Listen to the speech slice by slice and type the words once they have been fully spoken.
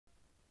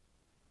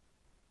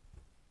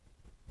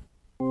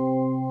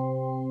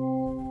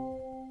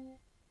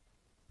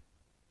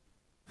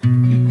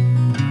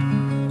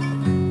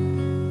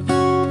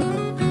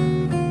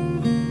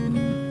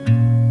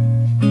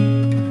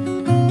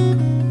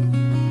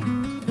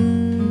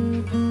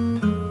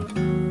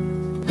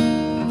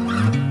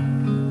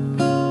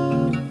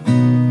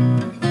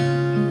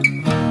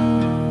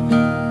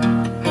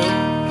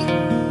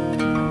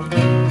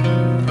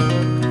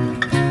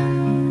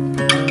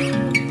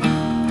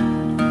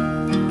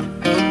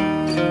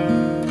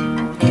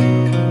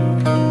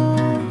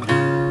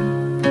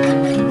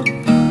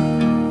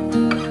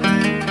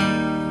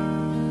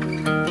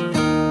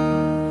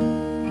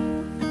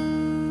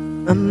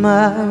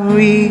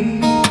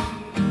Marie,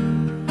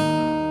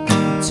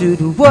 to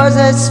the words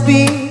I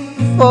speak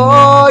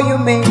before you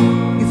make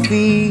me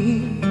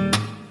feel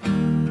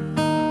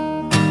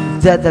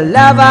that the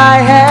love I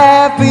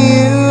have for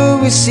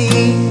you will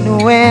see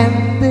no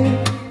end.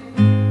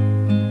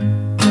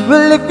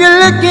 Well, if you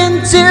look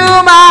into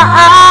my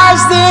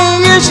eyes, then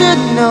you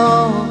should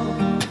know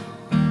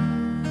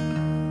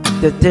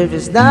that there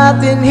is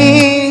nothing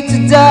here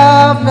to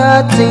doubt,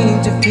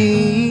 nothing to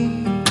fear.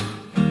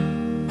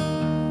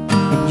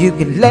 And you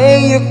can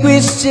lay your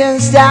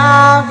questions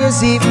down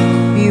as if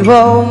you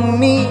own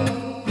me,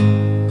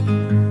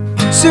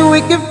 so we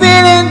can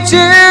fit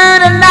into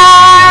the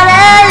night.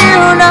 And you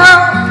know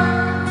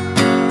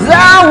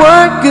that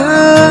we're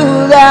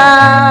good.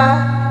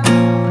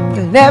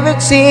 You'll never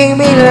see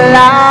me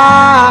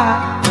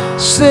lie,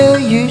 so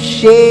you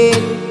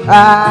should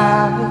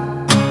I.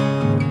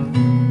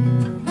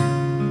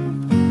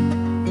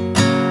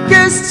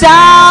 'Cause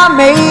time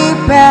may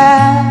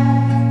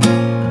pass,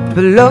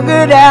 but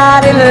longer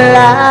that it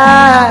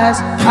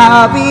lasts,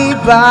 I'll be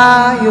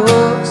by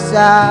your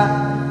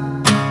side.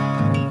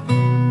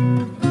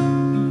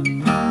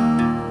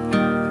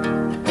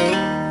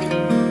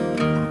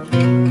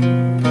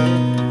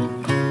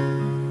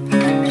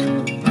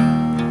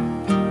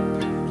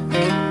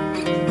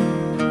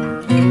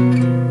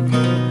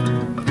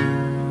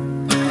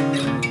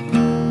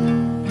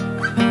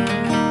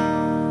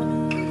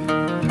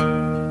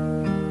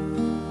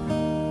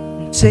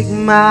 Take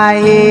my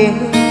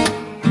hand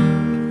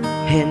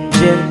and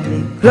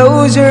gently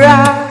close your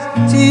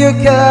eyes till you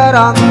could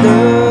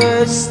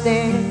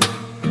understand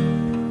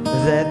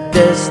that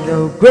there's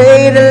no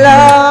greater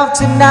love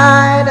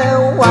tonight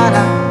than what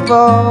I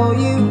for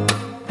you.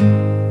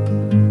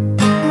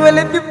 Well,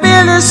 if you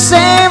feel the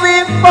same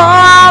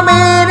before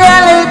me,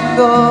 then let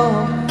go.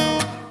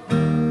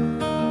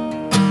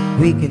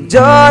 We can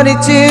journey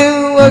to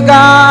a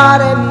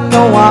garden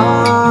no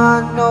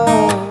one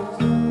knows.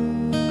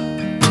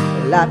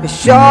 Well, I'll be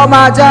sure,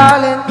 my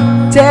darling,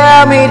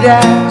 tell me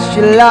that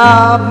you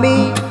love me,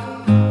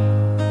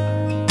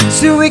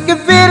 so we can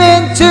fit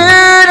into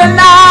the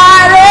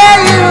night.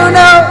 And you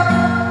know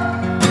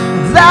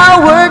that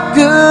we're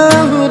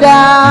good.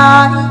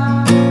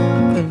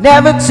 You'll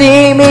never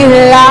see me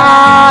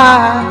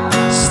lie,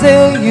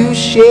 still you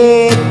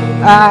should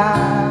I.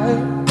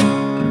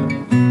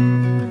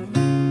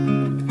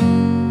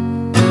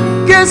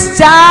 'Cause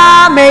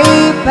time may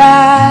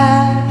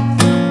pass,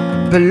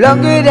 but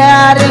longer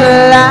that it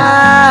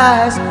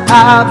lasts,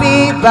 I'll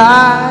be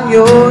by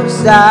your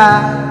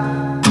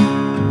side,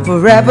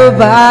 forever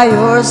by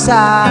your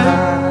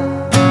side.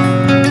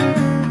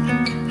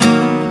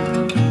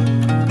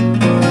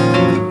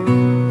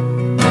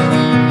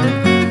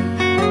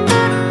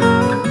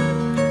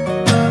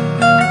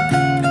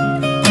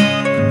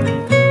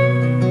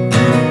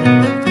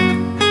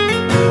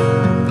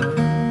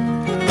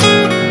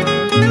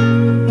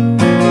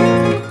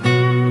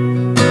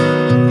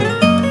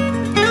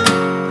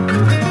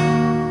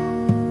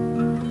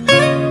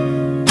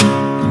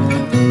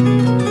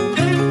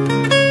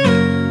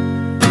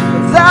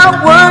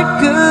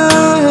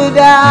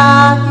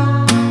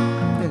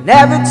 You'll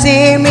never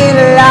see me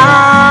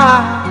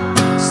lie,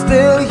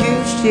 still you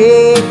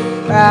should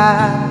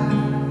cry.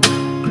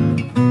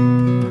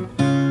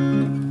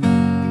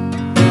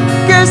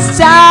 'Cause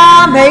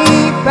time may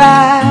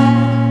pass,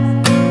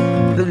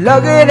 the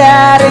longer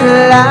that it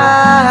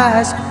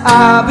lasts,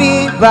 I'll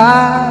be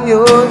by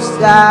your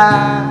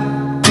side.